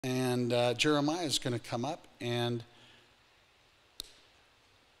And Jeremiah is going to come up and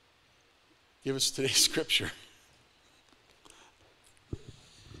give us today's scripture.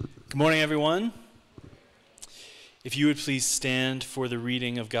 Good morning, everyone. If you would please stand for the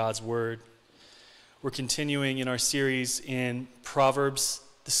reading of God's Word. We're continuing in our series in Proverbs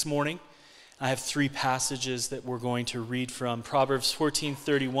this morning. I have three passages that we're going to read from: Proverbs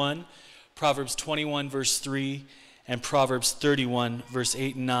 14:31, Proverbs 21, verse 3, and Proverbs 31, verse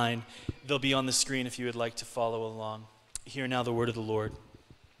 8 and 9. They'll be on the screen if you would like to follow along. Hear now the word of the Lord.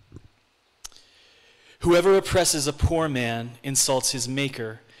 Whoever oppresses a poor man insults his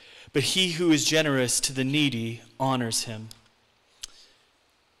maker, but he who is generous to the needy honors him.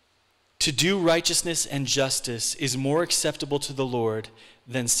 To do righteousness and justice is more acceptable to the Lord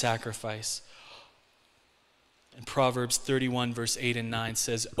than sacrifice. And Proverbs 31, verse 8 and 9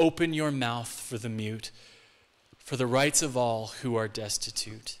 says, "Open your mouth for the mute, for the rights of all who are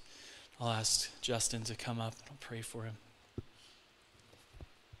destitute." I'll ask Justin to come up. I'll pray for him.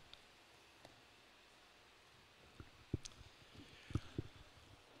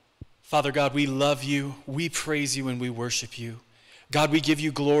 Father God, we love you, we praise you, and we worship you. God, we give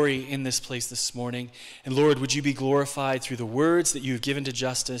you glory in this place this morning. And Lord, would you be glorified through the words that you have given to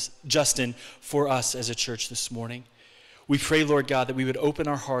Justin for us as a church this morning. We pray, Lord God, that we would open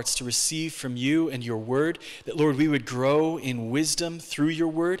our hearts to receive from you and your word, that, Lord, we would grow in wisdom through your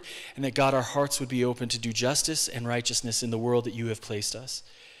word, and that, God, our hearts would be open to do justice and righteousness in the world that you have placed us.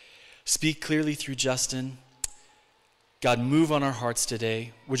 Speak clearly through Justin. God, move on our hearts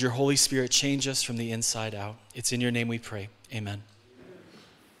today. Would your Holy Spirit change us from the inside out? It's in your name we pray. Amen.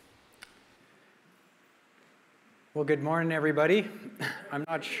 Well, good morning, everybody. I'm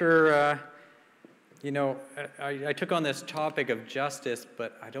not sure, I took on this topic of justice,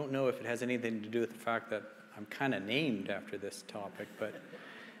 but I don't know if it has anything to do with the fact that I'm kind of named after this topic. But,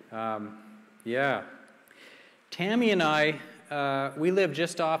 Tammy and I, we live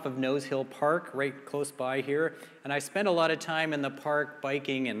just off of Nose Hill Park, right close by here, and I spend a lot of time in the park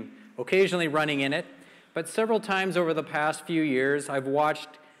biking and occasionally running in it. But several times over the past few years, I've watched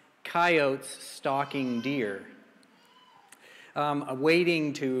coyotes stalking deer,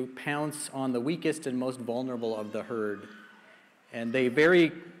 waiting to pounce on the weakest and most vulnerable of the herd. And they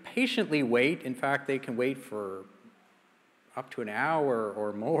very patiently wait. In fact, they can wait for up to an hour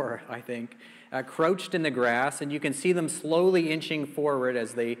or more, I think, crouched in the grass, and you can see them slowly inching forward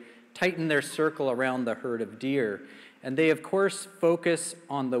as they tighten their circle around the herd of deer. And they, of course, focus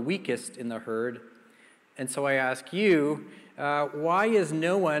on the weakest in the herd. And so I ask you, why is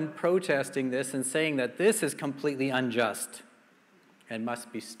no one protesting this and saying that this is completely unjust and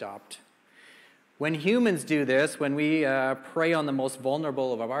must be stopped? When humans do this, when we prey on the most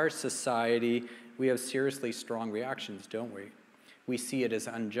vulnerable of our society, we have seriously strong reactions, don't we? We see it as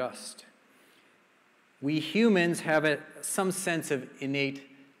unjust. We humans have some sense of innate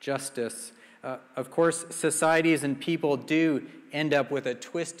justice. Of course, societies and people do end up with a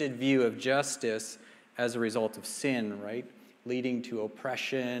twisted view of justice as a result of sin, right? Leading to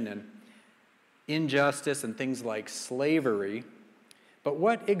oppression and injustice and things like slavery. But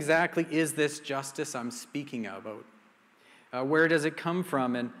what exactly is this justice I'm speaking about? Where does it come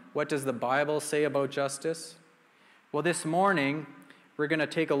from, and what does the Bible say about justice? Well, this morning, we're going to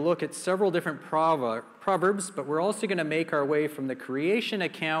take a look at several different proverbs, but we're also going to make our way from the creation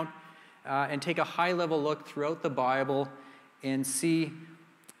account and take a high-level look throughout the Bible and see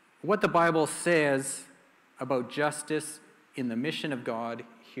what the Bible says about justice in the mission of God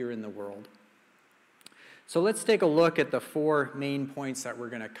here in the world. So let's take a look at the four main points that we're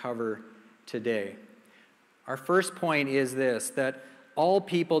going to cover today. Our first point is this, that all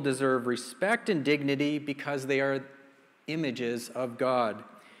people deserve respect and dignity because they are images of God.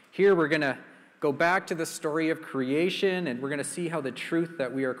 Here we're going to go back to the story of creation, and we're going to see how the truth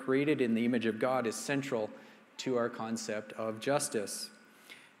that we are created in the image of God is central to our concept of justice.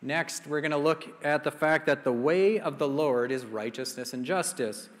 Next, we're going to look at the fact that the way of the Lord is righteousness and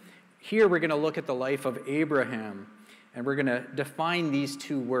justice. Here we're going to look at the life of Abraham, and we're going to define these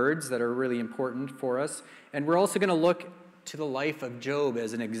two words that are really important for us. And we're also going to look to the life of Job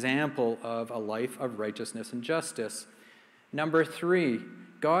as an example of a life of righteousness and justice. Number 3,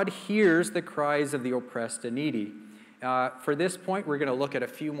 God hears the cries of the oppressed and needy. For this point, we're going to look at a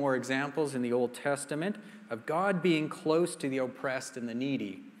few more examples in the Old Testament of God being close to the oppressed and the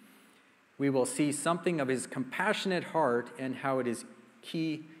needy. We will see something of his compassionate heart and how it is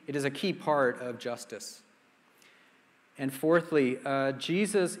a key part of justice. And fourthly,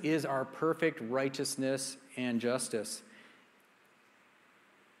 Jesus is our perfect righteousness and justice.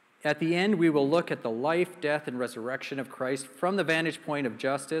 At the end, we will look at the life, death, and resurrection of Christ from the vantage point of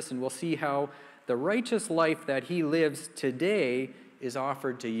justice, and we'll see how the righteous life that he lives today is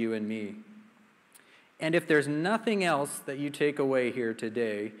offered to you and me. And if there's nothing else that you take away here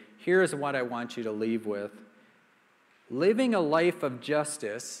today, here's what I want you to leave with. Living a life of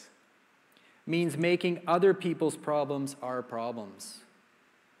justice means making other people's problems our problems.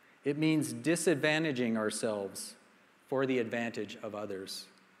 It means disadvantaging ourselves for the advantage of others.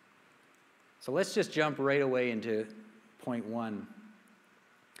 So let's just jump right away into point 1.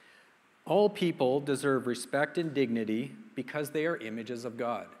 All people deserve respect and dignity because they are images of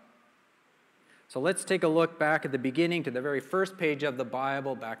God. So let's take a look back at the beginning to the very first page of the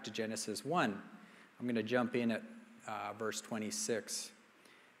Bible, back to Genesis 1. I'm going to jump in at verse 26.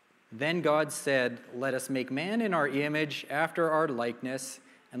 Then God said, "Let us make man in our image, after our likeness,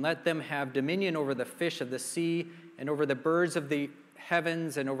 and let them have dominion over the fish of the sea, and over the birds of the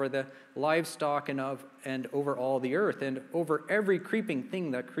heavens, and over the livestock, and over all the earth, and over every creeping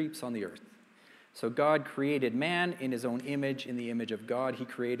thing that creeps on the earth." So God created man in his own image. In the image of God he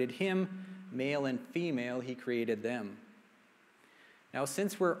created him. Male and female he created them. Now,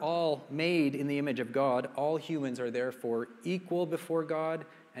 since we're all made in the image of God, all humans are therefore equal before God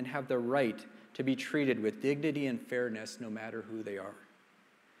and have the right to be treated with dignity and fairness no matter who they are.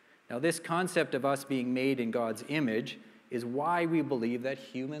 Now, this concept of us being made in God's image is why we believe that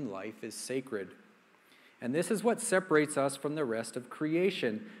human life is sacred. And this is what separates us from the rest of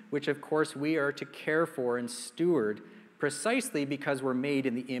creation, which of course we are to care for and steward precisely because we're made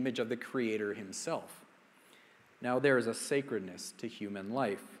in the image of the Creator himself. Now, there is a sacredness to human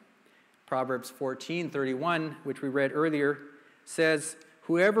life. Proverbs 14:31, which we read earlier, says,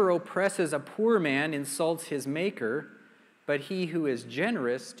 "Whoever oppresses a poor man insults his maker, but he who is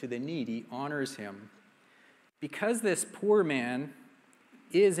generous to the needy honors him." Because this poor man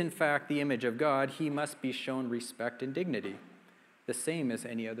is in fact the image of God, he must be shown respect and dignity, the same as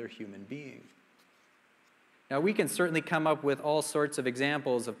any other human being. Now, we can certainly come up with all sorts of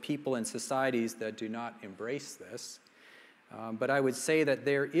examples of people and societies that do not embrace this, but I would say that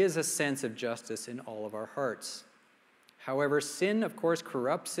there is a sense of justice in all of our hearts. However, sin, of course,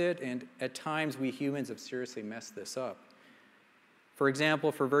 corrupts it, and at times we humans have seriously messed this up. For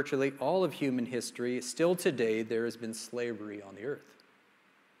example, for virtually all of human history, still today, there has been slavery on the earth.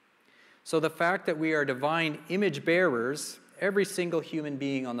 So the fact that we are divine image bearers, every single human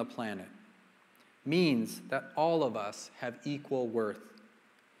being on the planet, means that all of us have equal worth.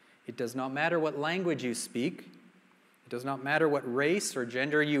 It does not matter what language you speak. It does not matter what race or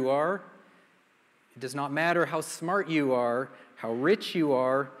gender you are. It does not matter how smart you are, how rich you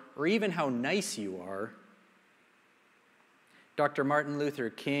are, or even how nice you are. Dr. Martin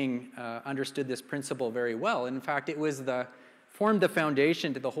Luther King understood this principle very well. In fact, it formed the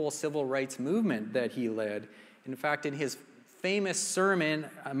foundation to the whole civil rights movement that he led. In fact, in his famous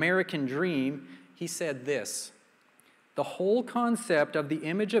sermon, American Dream, he said this: "The whole concept of the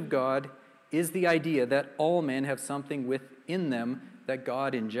image of God is the idea that all men have something within them that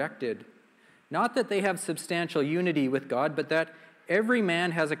God injected. Not that they have substantial unity with God, but that every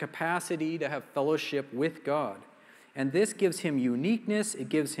man has a capacity to have fellowship with God. And this gives him uniqueness, it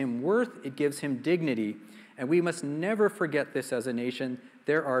gives him worth, it gives him dignity. And we must never forget this as a nation.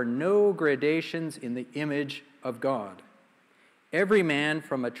 There are no gradations in the image of God. Every man,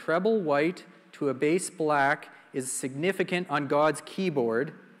 from a treble white to a bass black, is significant on God's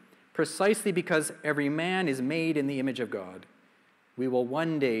keyboard, precisely because every man is made in the image of God. We will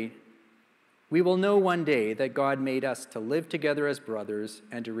know one day that God made us to live together as brothers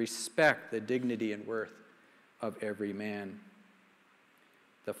and to respect the dignity and worth of every man."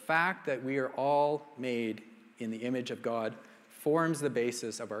 The fact that we are all made in the image of God forms the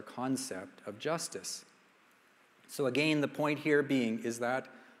basis of our concept of justice. So again, the point here being is that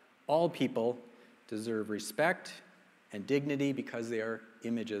all people deserve respect and dignity because they are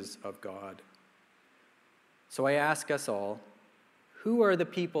images of God. So I ask us all, who are the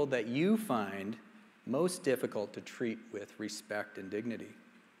people that you find most difficult to treat with respect and dignity?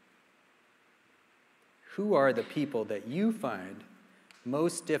 Who are the people that you find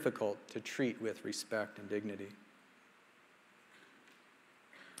most difficult to treat with respect and dignity?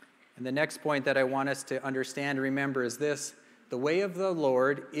 And the next point that I want us to understand and remember is this: the way of the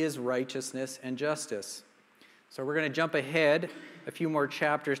Lord is righteousness and justice. So we're going to jump ahead a few more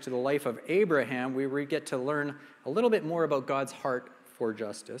chapters to the life of Abraham, where we get to learn a little bit more about God's heart for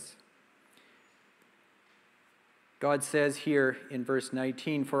justice. God says here in verse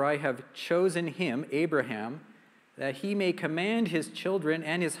 19, "For I have chosen him," Abraham, "that he may command his children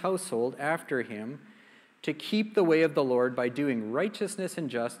and his household after him, to keep the way of the Lord by doing righteousness and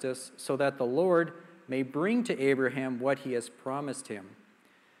justice, so that the Lord may bring to Abraham what he has promised him.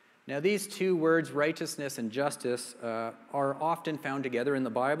 Now, these two words, righteousness and justice, are often found together in the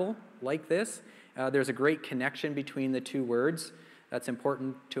Bible like this. There's a great connection between the two words that's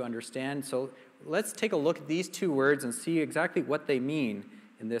important to understand. So let's take a look at these two words and see exactly what they mean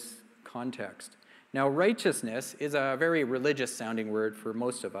in this context. Now, righteousness is a very religious-sounding word for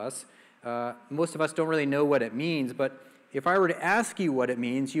most of us. Most of us don't really know what it means, but if I were to ask you what it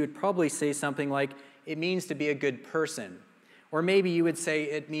means, you would probably say something like, it means to be a good person. Or maybe you would say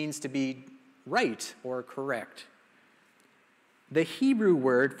it means to be right or correct. The Hebrew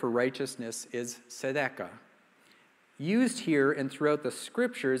word for righteousness is tzedakah. Used here and throughout the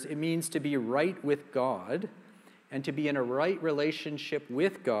scriptures, it means to be right with God and to be in a right relationship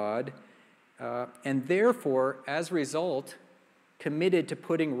with God, and therefore, as a result, committed to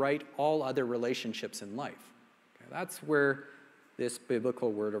putting right all other relationships in life. Okay, that's where this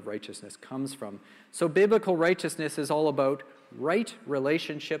biblical word of righteousness comes from. So biblical righteousness is all about right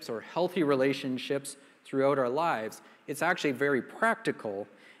relationships or healthy relationships throughout our lives. It's actually very practical,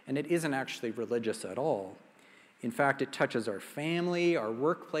 and it isn't actually religious at all. In fact, it touches our family, our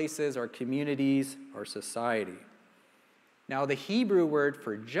workplaces, our communities, our society. Now, the Hebrew word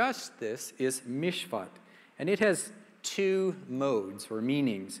for justice is mishpat, and it has two modes or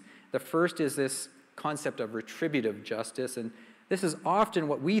meanings. The first is this concept of retributive justice, and this is often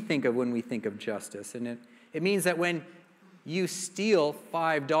what we think of when we think of justice. And it means that when you steal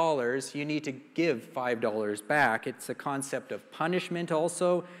 $5, you need to give $5 back. It's a concept of punishment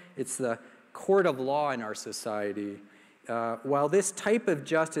also. It's the court of law in our society. While this type of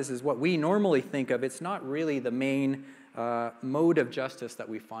justice is what we normally think of, it's not really the main mode of justice that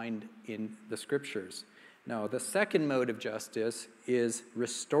we find in the scriptures. No, the second mode of justice is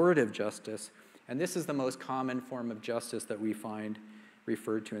restorative justice, and this is the most common form of justice that we find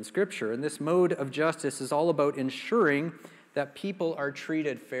referred to in Scripture. And this mode of justice is all about ensuring that people are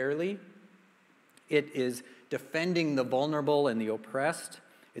treated fairly. It is defending the vulnerable and the oppressed.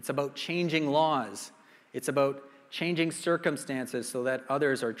 It's about changing laws. It's about changing circumstances so that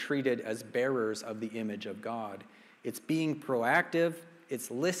others are treated as bearers of the image of God. It's being proactive. It's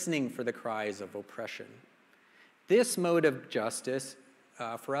listening for the cries of oppression. This mode of justice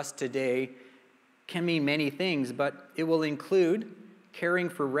for us today can mean many things, but it will include caring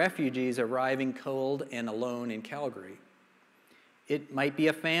for refugees arriving cold and alone in Calgary. It might be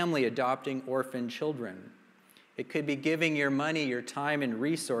a family adopting orphan children. It could be giving your money, your time, and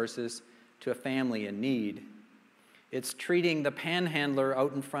resources to a family in need. It's treating the panhandler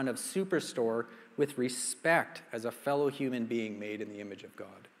out in front of Superstore with respect as a fellow human being made in the image of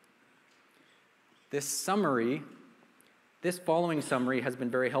God. This following summary has been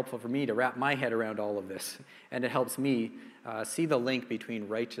very helpful for me to wrap my head around all of this, and it helps me see the link between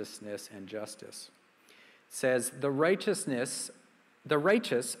righteousness and justice. It says, the righteous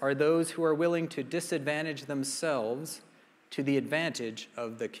are those who are willing to disadvantage themselves to the advantage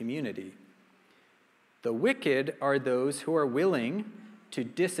of the community. The wicked are those who are willing to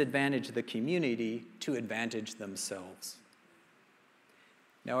disadvantage the community to advantage themselves.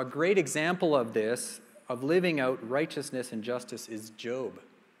 Now, a great example of this, of living out righteousness and justice, is Job.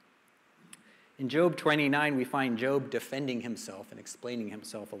 In Job 29, we find Job defending himself and explaining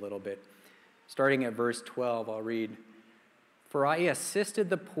himself a little bit. Starting at verse 12, I'll read, "For I assisted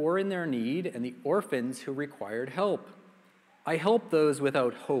the poor in their need and the orphans who required help. I helped those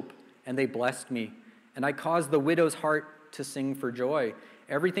without hope, and they blessed me. And I caused the widow's heart to sing for joy.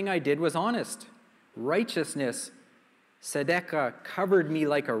 Everything I did was honest. Righteousness, tzedakah, covered me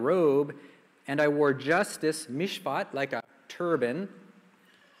like a robe, and I wore justice, mishpat, like a turban.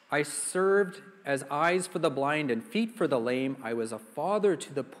 I served as eyes for the blind and feet for the lame. I was a father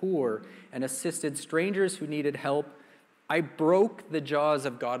to the poor and assisted strangers who needed help. I broke the jaws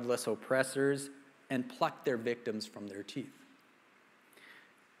of godless oppressors and plucked their victims from their teeth."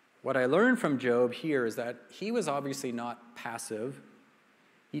 What I learned from Job here is that he was obviously not passive.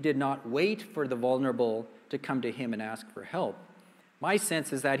 He did not wait for the vulnerable to come to him and ask for help. My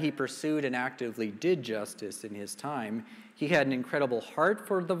sense is that he pursued and actively did justice in his time. He had an incredible heart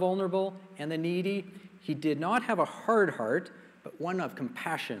for the vulnerable and the needy. He did not have a hard heart, but one of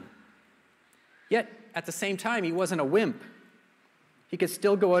compassion. Yet, at the same time, he wasn't a wimp. He could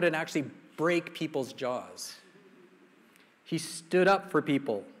still go out and actually break people's jaws. He stood up for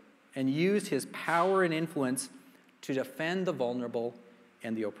people and used his power and influence to defend the vulnerable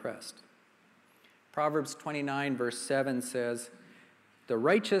and the oppressed. Proverbs 29, verse 7 says, "The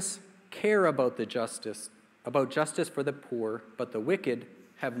righteous care about justice for the poor, but the wicked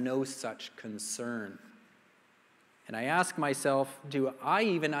have no such concern." And I ask myself, do I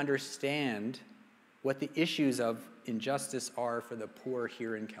even understand what the issues of injustice are for the poor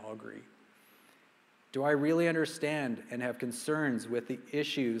here in Calgary? Do I really understand and have concerns with the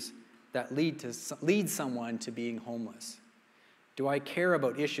issues that lead someone to being homeless? Do I care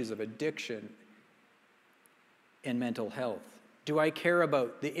about issues of addiction and mental health? Do I care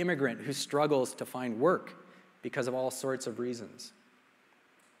about the immigrant who struggles to find work because of all sorts of reasons?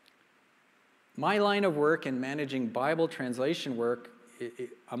 My line of work in managing Bible translation work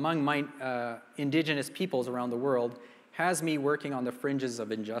among my indigenous peoples around the world has me working on the fringes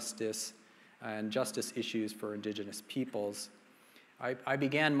of injustice and justice issues for indigenous peoples. I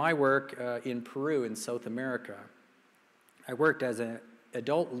began my work in Peru in South America. I worked as an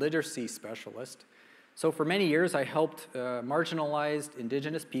adult literacy specialist. So for many years, I helped marginalized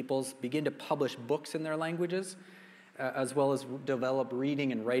indigenous peoples begin to publish books in their languages, as well as develop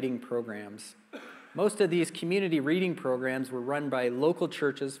reading and writing programs. Most of these community reading programs were run by local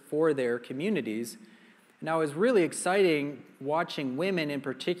churches for their communities. Now, it was really exciting watching women in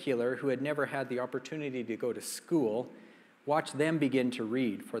particular who had never had the opportunity to go to school, watch them begin to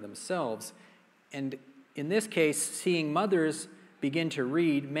read for themselves. And in this case, seeing mothers begin to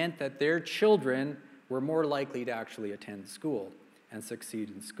read meant that their children were more likely to actually attend school and succeed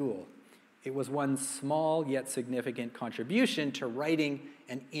in school. It was one small yet significant contribution to righting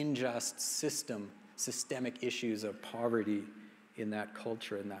an unjust systemic issues of poverty in that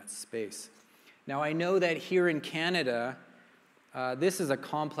culture, in that space. Now, I know that here in Canada, this is a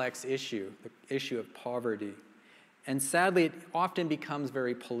complex issue, the issue of poverty. And sadly, it often becomes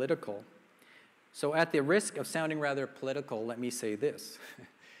very political. So at the risk of sounding rather political, let me say this.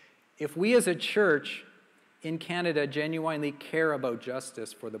 If we as a church in Canada genuinely care about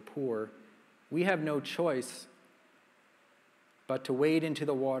justice for the poor, we have no choice but to wade into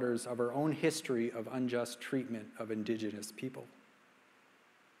the waters of our own history of unjust treatment of Indigenous people.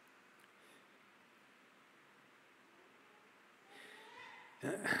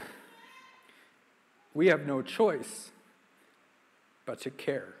 We have no choice but to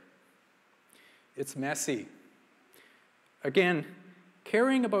care. It's messy. Again,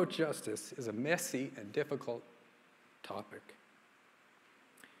 caring about justice is a messy and difficult topic.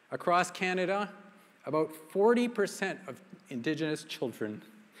 Across Canada, about 40% of Indigenous children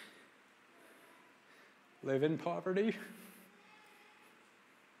live in poverty.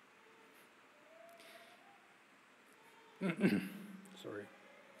 Sorry.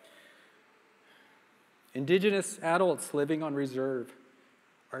 Indigenous adults living on reserve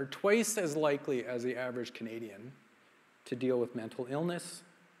are twice as likely as the average Canadian to deal with mental illness,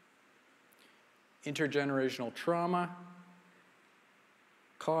 intergenerational trauma,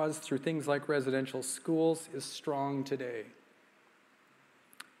 caused through things like residential schools, is strong today.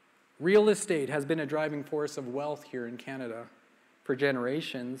 Real estate has been a driving force of wealth here in Canada for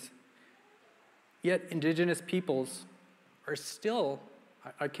generations, yet Indigenous peoples are still,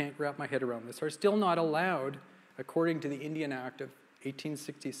 I can't wrap my head around this, are still not allowed, according to the Indian Act of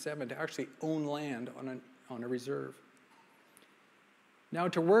 1867, to actually own land on a reserve. Now,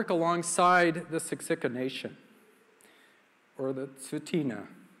 to work alongside the Siksika Nation, or the Tsuut'ina,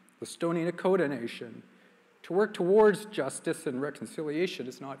 the Stoney Nakoda Nation, to work towards justice and reconciliation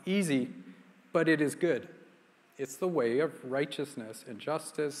is not easy, but it is good. It's the way of righteousness and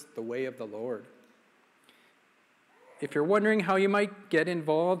justice, the way of the Lord. If you're wondering how you might get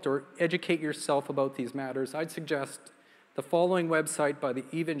involved or educate yourself about these matters, I'd suggest the following website by the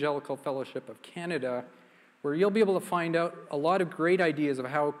Evangelical Fellowship of Canada, where you'll be able to find out a lot of great ideas of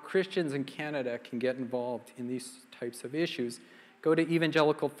how Christians in Canada can get involved in these types of issues. Go to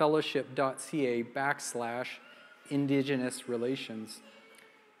evangelicalfellowship.ca/Indigenous relations.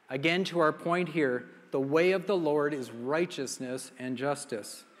 Again, to our point here, the way of the Lord is righteousness and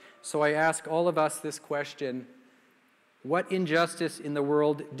justice. So I ask all of us this question: what injustice in the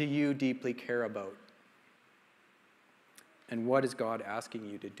world do you deeply care about? And what is God asking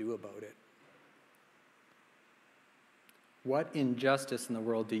you to do about it? What injustice in the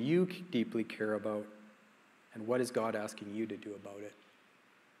world do you deeply care about? And what is God asking you to do about it?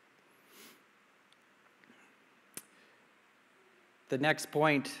 The next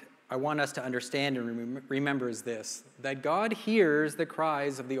point I want us to understand and remember is this: that God hears the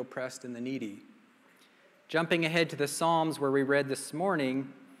cries of the oppressed and the needy. Jumping ahead to the Psalms where we read this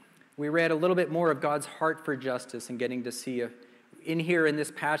morning, we read a little bit more of God's heart for justice and getting to see, in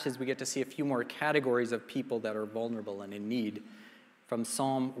this passage, we get to see a few more categories of people that are vulnerable and in need. From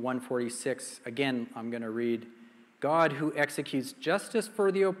Psalm 146, again, I'm going to read, God who executes justice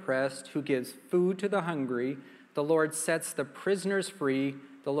for the oppressed, who gives food to the hungry, the Lord sets the prisoners free,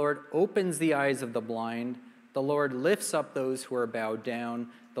 the Lord opens the eyes of the blind, The Lord lifts up those who are bowed down.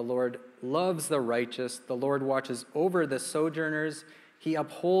 The Lord loves the righteous. The Lord watches over the sojourners. He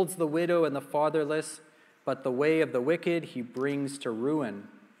upholds the widow and the fatherless, but the way of the wicked he brings to ruin.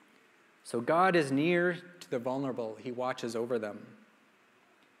 So God is near to the vulnerable. He watches over them.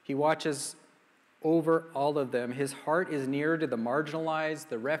 He watches over all of them. His heart is near to the marginalized,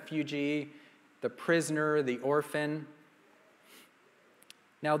 the refugee, the prisoner, the orphan.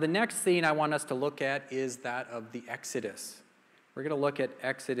 Now, the next scene I want us to look at is that of the Exodus. We're going to look at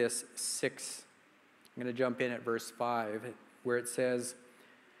Exodus 6. I'm going to jump in at verse 5, where it says,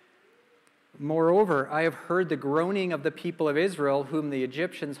 "Moreover, I have heard the groaning of the people of Israel, whom the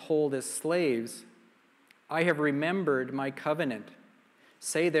Egyptians hold as slaves. I have remembered my covenant.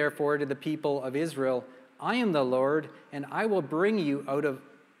 Say therefore to the people of Israel, I am the Lord, and I will bring you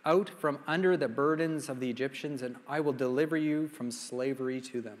out from under the burdens of the Egyptians, and I will deliver you from slavery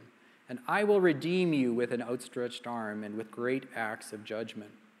to them. And I will redeem you with an outstretched arm and with great acts of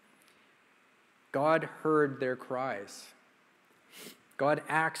judgment." God heard their cries. God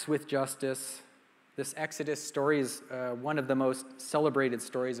acts with justice. This Exodus story is one of the most celebrated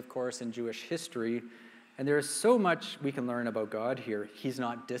stories, of course, in Jewish history. And there is so much we can learn about God here. He's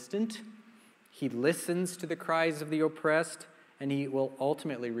not distant. He listens to the cries of the oppressed, and he will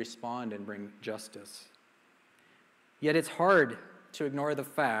ultimately respond and bring justice. Yet it's hard to ignore the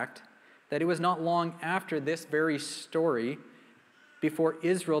fact that it was not long after this very story before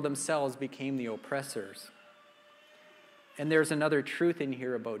Israel themselves became the oppressors. And there's another truth in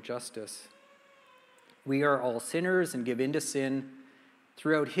here about justice. We are all sinners and give in to sin.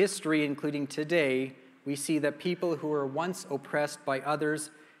 Throughout history, including today, we see that people who were once oppressed by others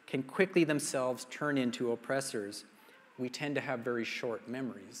can quickly themselves turn into oppressors. We tend to have very short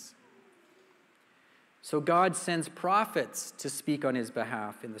memories. So God sends prophets to speak on his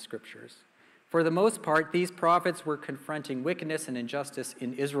behalf in the scriptures. For the most part, these prophets were confronting wickedness and injustice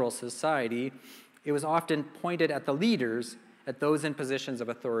in Israel's society. It was often pointed at the leaders, at those in positions of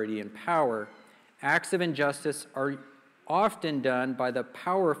authority and power. Acts of injustice are often done by the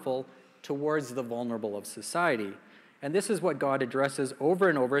powerful towards the vulnerable of society. And this is what God addresses over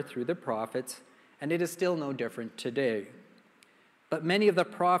and over through the prophets, and it is still no different today. But many of the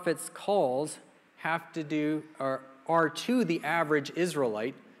prophets' calls are to the average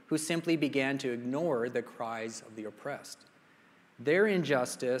Israelite who simply began to ignore the cries of the oppressed. Their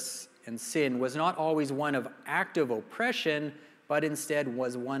injustice and sin was not always one of active oppression, but instead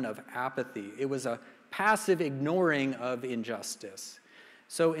was one of apathy. It was a passive ignoring of injustice.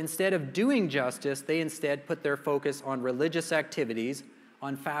 So instead of doing justice, they instead put their focus on religious activities,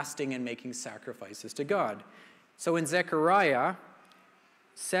 on fasting and making sacrifices to God. So in Zechariah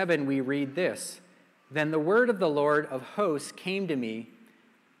 7, we read this, "Then the word of the Lord of hosts came to me,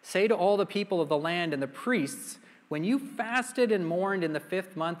 say to all the people of the land and the priests, when you fasted and mourned in the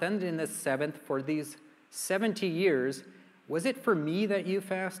 5th month and in the 7th for these 70 years, was it for me that you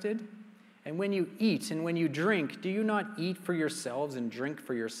fasted? And when you eat and when you drink, do you not eat for yourselves and drink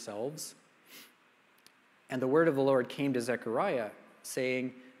for yourselves?" And the word of the Lord came to Zechariah,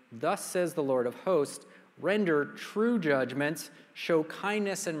 saying, "Thus says the Lord of hosts, render true judgments, show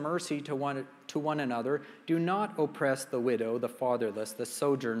kindness and mercy to one another. Do not oppress the widow, the fatherless, the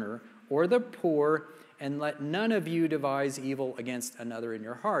sojourner, or the poor, and let none of you devise evil against another in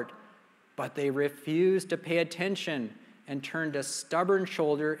your heart." But they refused to pay attention and turned a stubborn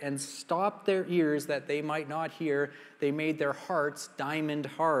shoulder and stopped their ears that they might not hear. They made their hearts diamond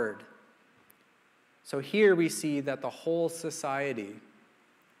hard. So here we see that the whole society,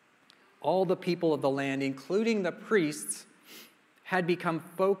 all the people of the land, including the priests, had become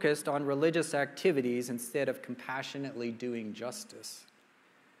focused on religious activities instead of compassionately doing justice.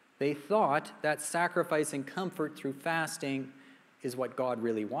 They thought that sacrificing comfort through fasting is what God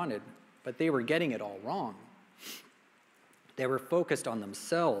really wanted, but they were getting it all wrong. They were focused on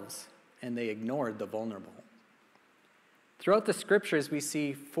themselves, and they ignored the vulnerable. Throughout the scriptures, we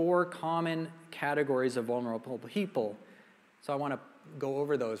see 4 common categories of vulnerable people. So I want to go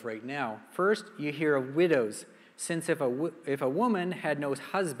over those right now. First, you hear of widows. Since if a woman had no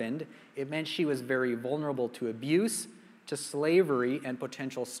husband, it meant she was very vulnerable to abuse, to slavery, and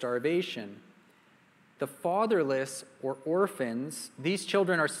potential starvation. The fatherless or orphans, these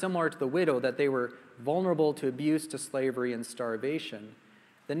children are similar to the widow, that they were vulnerable to abuse, to slavery, and starvation.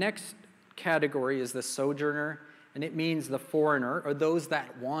 The next category is the sojourner, and it means the foreigner, or those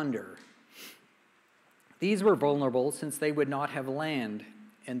that wander. These were vulnerable since they would not have land,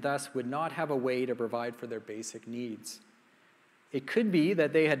 and thus would not have a way to provide for their basic needs. It could be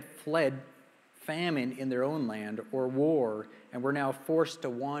that they had fled famine in their own land or war and were now forced to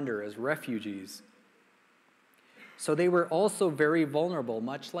wander as refugees. So they were also very vulnerable,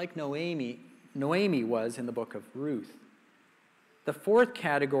 much like Noemi was in the book of Ruth. The fourth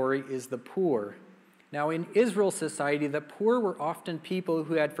category is the poor. Now, in Israel's society, the poor were often people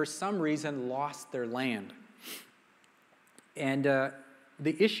who had, for some reason, lost their land. And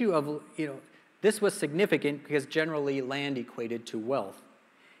the issue of, this was significant because generally land equated to wealth.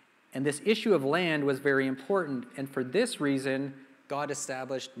 And this issue of land was very important. And for this reason, God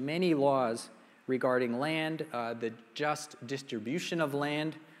established many laws regarding land, the just distribution of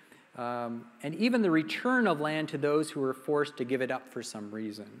land, and even the return of land to those who were forced to give it up for some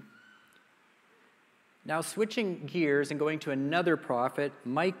reason. Now, switching gears and going to another prophet,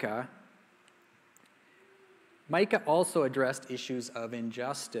 Micah. Micah also addressed issues of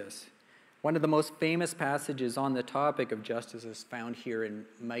injustice. One of the most famous passages on the topic of justice is found here in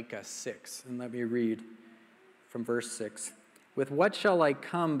Micah 6. And let me read from verse 6. With what shall I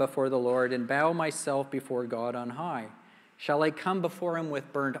come before the Lord and bow myself before God on high? Shall I come before him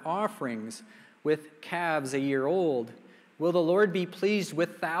with burnt offerings, with calves a year old? Will the Lord be pleased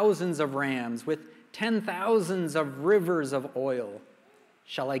with thousands of rams, with 10,000s of rivers of oil?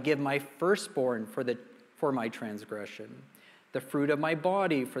 Shall I give my firstborn for my transgression, the fruit of my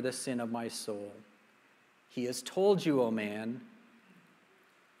body for the sin of my soul? He has told you, O man,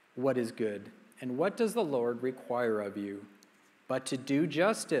 what is good, and what does the Lord require of you, but to do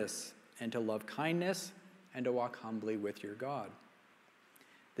justice and to love kindness and to walk humbly with your God.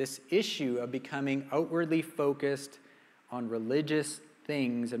 This issue of becoming outwardly focused on religious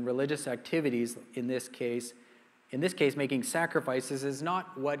things and religious activities, in this case making sacrifices, is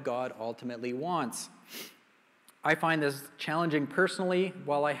not what God ultimately wants. I find this challenging personally.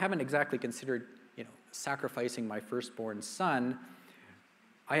 While I haven't exactly considered, sacrificing my firstborn son,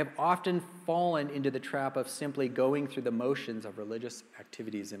 I have often fallen into the trap of simply going through the motions of religious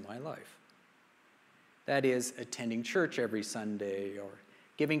activities in my life. That is, attending church every Sunday, or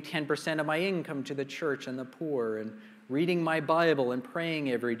giving 10% of my income to the church and the poor, and reading my Bible and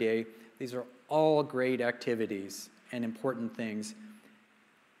praying every day. These are all great activities and important things,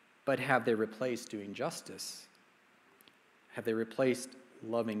 but have they replaced doing justice? Have they replaced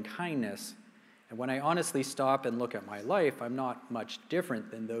loving kindness? And when I honestly stop and look at my life, I'm not much different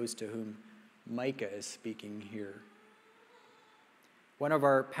than those to whom Micah is speaking here. One of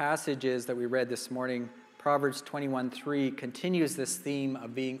our passages that we read this morning, Proverbs 21:3, continues this theme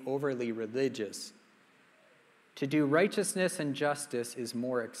of being overly religious. To do righteousness and justice is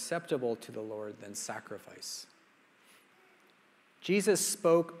more acceptable to the Lord than sacrifice. Jesus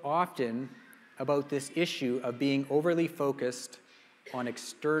spoke often about this issue of being overly focused on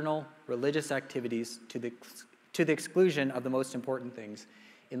external religious activities to the exclusion of the most important things.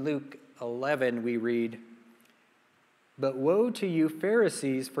 In Luke 11, we read, "But woe to you,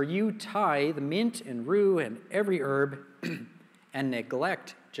 Pharisees, for you tithe mint and rue and every herb and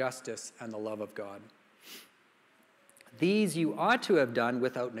neglect justice and the love of God. These you ought to have done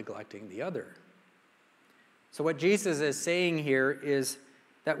without neglecting the other." So what Jesus is saying here is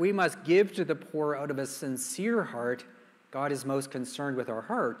that we must give to the poor out of a sincere heart. God is most concerned with our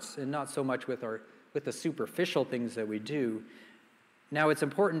hearts and not so much with the superficial things that we do. Now, it's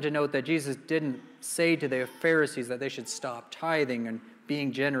important to note that Jesus didn't say to the Pharisees that they should stop tithing and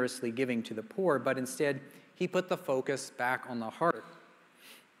being generously giving to the poor, but instead, he put the focus back on the heart.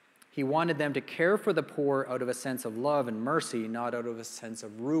 He wanted them to care for the poor out of a sense of love and mercy, not out of a sense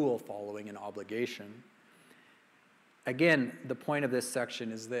of rule following and obligation. Again, the point of this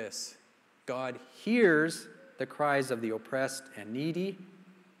section is this: God hears the cries of the oppressed and needy,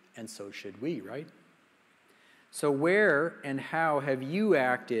 and so should we, right? So where and how have you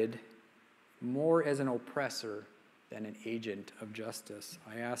acted more as an oppressor than an agent of justice?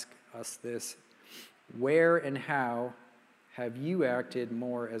 I ask us this: where and how have you acted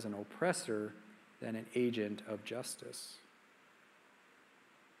more as an oppressor than an agent of justice?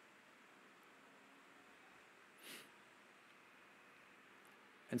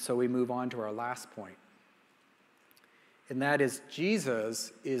 And so we move on to our last point. And that is,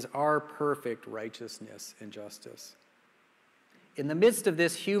 Jesus is our perfect righteousness and justice. In the midst of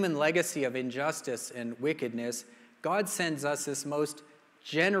this human legacy of injustice and wickedness, God sends us this most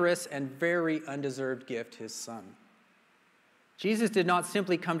generous and very undeserved gift, his Son. Jesus did not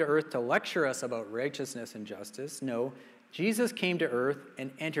simply come to earth to lecture us about righteousness and justice. No, Jesus came to earth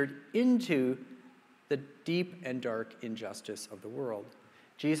and entered into the deep and dark injustice of the world.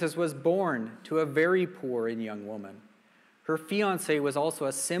 Jesus was born to a very poor and young woman. Her fiancé was also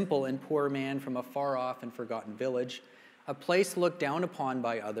a simple and poor man from a far-off and forgotten village, a place looked down upon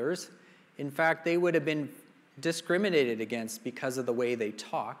by others. In fact, they would have been discriminated against because of the way they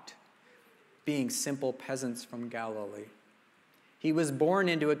talked. being simple peasants from Galilee. He was born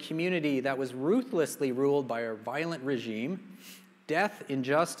into a community that was ruthlessly ruled by a violent regime. Death,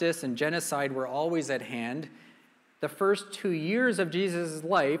 injustice, and genocide were always at hand. The first 2 years of Jesus'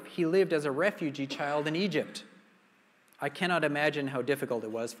 life, he lived as a refugee child in Egypt. I cannot imagine how difficult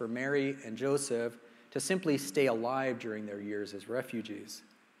it was for Mary and Joseph to simply stay alive during their years as refugees.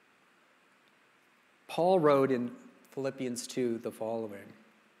 Paul wrote in Philippians 2 the following,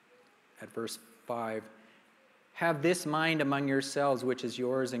 at verse 5, "Have this mind among yourselves, which is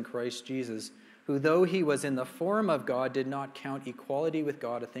yours in Christ Jesus, who though he was in the form of God, did not count equality with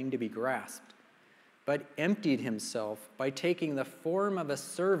God a thing to be grasped, but emptied himself by taking the form of a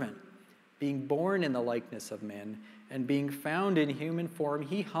servant, being born in the likeness of men, and being found in human form,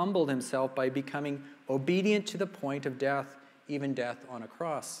 he humbled himself by becoming obedient to the point of death, even death on a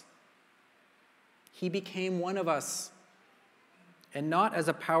cross." He became one of us, and not as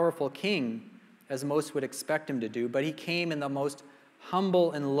a powerful king, as most would expect him to do, but he came in the most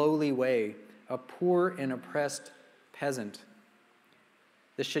humble and lowly way, a poor and oppressed peasant.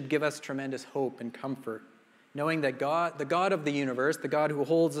 This should give us tremendous hope and comfort, knowing that God, the God of the universe, the God who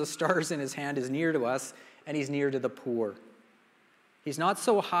holds the stars in his hand, is near to us, and he's near to the poor. He's not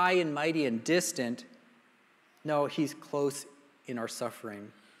so high and mighty and distant. No, he's close in our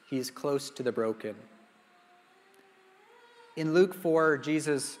suffering. He's close to the broken. In Luke 4,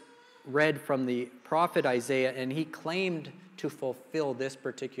 Jesus read from the prophet Isaiah, and he claimed to fulfill this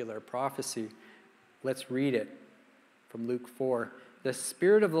particular prophecy. Let's read it from Luke 4. "The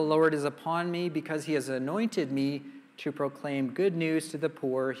Spirit of the Lord is upon me, because he has anointed me to proclaim good news to the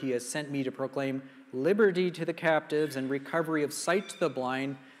poor. He has sent me to proclaim liberty to the captives and recovery of sight to the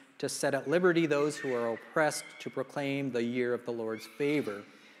blind, to set at liberty those who are oppressed, to proclaim the year of the Lord's favor."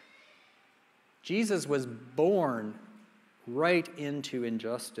 Jesus was born right into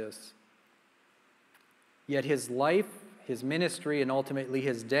injustice. Yet his life, his ministry, and ultimately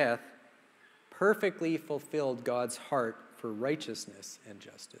his death perfectly fulfilled God's heart for righteousness and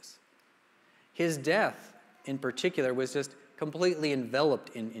justice. His death, in particular, was just completely enveloped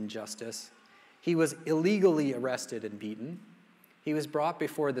in injustice. He was illegally arrested and beaten. He was brought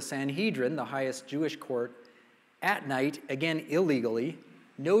before the Sanhedrin, the highest Jewish court, at night, again illegally.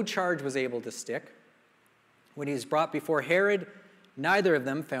 No charge was able to stick. When he was brought before Herod, neither of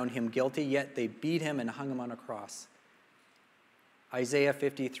them found him guilty, yet they beat him and hung him on a cross. Isaiah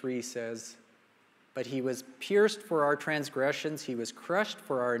 53 says, "But he was pierced for our transgressions, he was crushed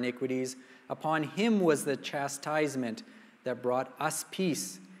for our iniquities. Upon him was the chastisement that brought us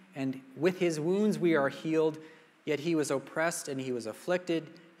peace, and with his wounds we are healed. Yet he was oppressed and he was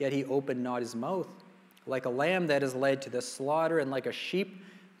afflicted, yet he opened not his mouth. Like a lamb that is led to the slaughter, and like a sheep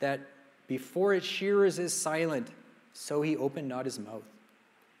that before its shearers is silent, so he opened not his mouth.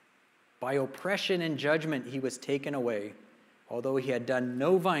 By oppression and judgment he was taken away, although he had done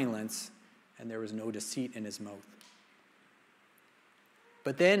no violence, and there was no deceit in his mouth."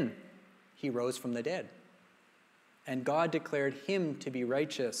 But then he rose from the dead, and God declared him to be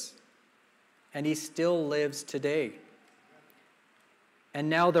righteous, and he still lives today. And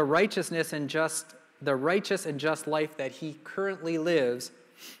now the righteous and just life that he currently lives,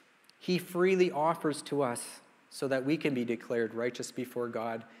 he freely offers to us so that we can be declared righteous before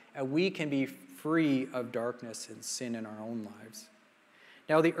God, and we can be free of darkness and sin in our own lives.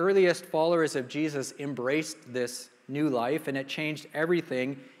 Now, the earliest followers of Jesus embraced this new life, and it changed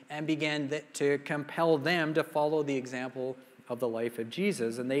everything and began to compel them to follow the example of the life of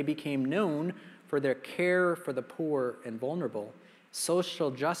Jesus. And they became known for their care for the poor and vulnerable.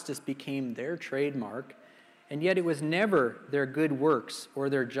 Social justice became their trademark, and yet it was never their good works or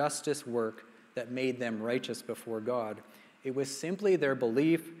their justice work that made them righteous before God. It was simply their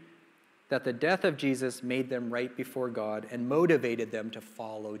belief that the death of Jesus made them right before God and motivated them to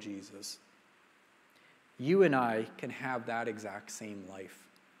follow Jesus. You and I can have that exact same life.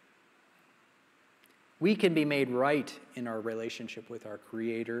 We can be made right in our relationship with our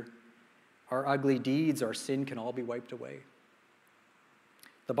Creator. Our ugly deeds, our sin can all be wiped away.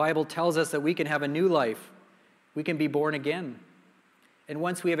 The Bible tells us that we can have a new life. We can be born again. And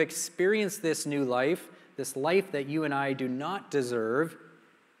once we have experienced this new life, this life that you and I do not deserve,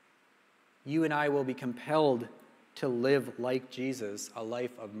 you and I will be compelled to live like Jesus, a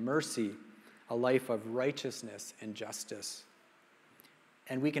life of mercy, a life of righteousness and justice.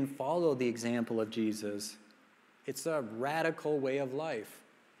 And we can follow the example of Jesus. It's a radical way of life.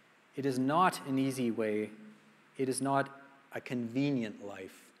 It is not an easy way. It is not a convenient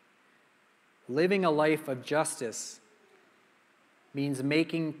life. Living a life of justice means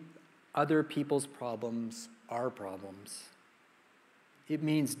making other people's problems our problems. It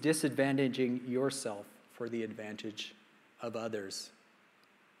means disadvantaging yourself for the advantage of others.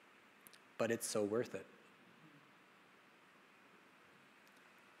 But it's so worth it.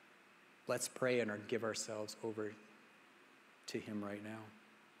 Let's pray and give ourselves over to him right now.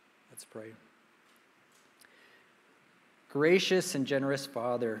 Let's pray. Gracious and generous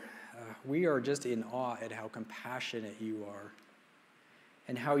Father, we are just in awe at how compassionate you are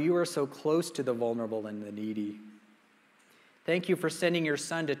and how you are so close to the vulnerable and the needy. Thank you for sending your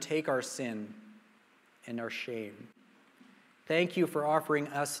Son to take our sin and our shame. Thank you for offering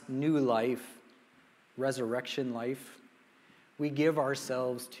us new life, resurrection life. We give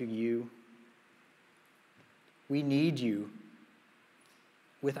ourselves to you. We need you.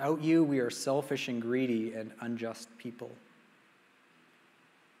 Without you, we are selfish and greedy and unjust people.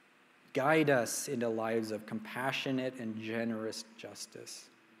 Guide us into lives of compassionate and generous justice.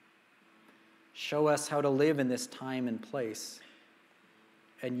 Show us how to live in this time and place,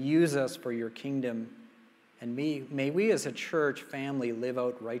 and use us for your kingdom. And may we as a church family live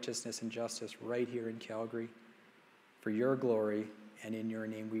out righteousness and justice right here in Calgary for your glory, and in your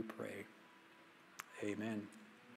name we pray. Amen.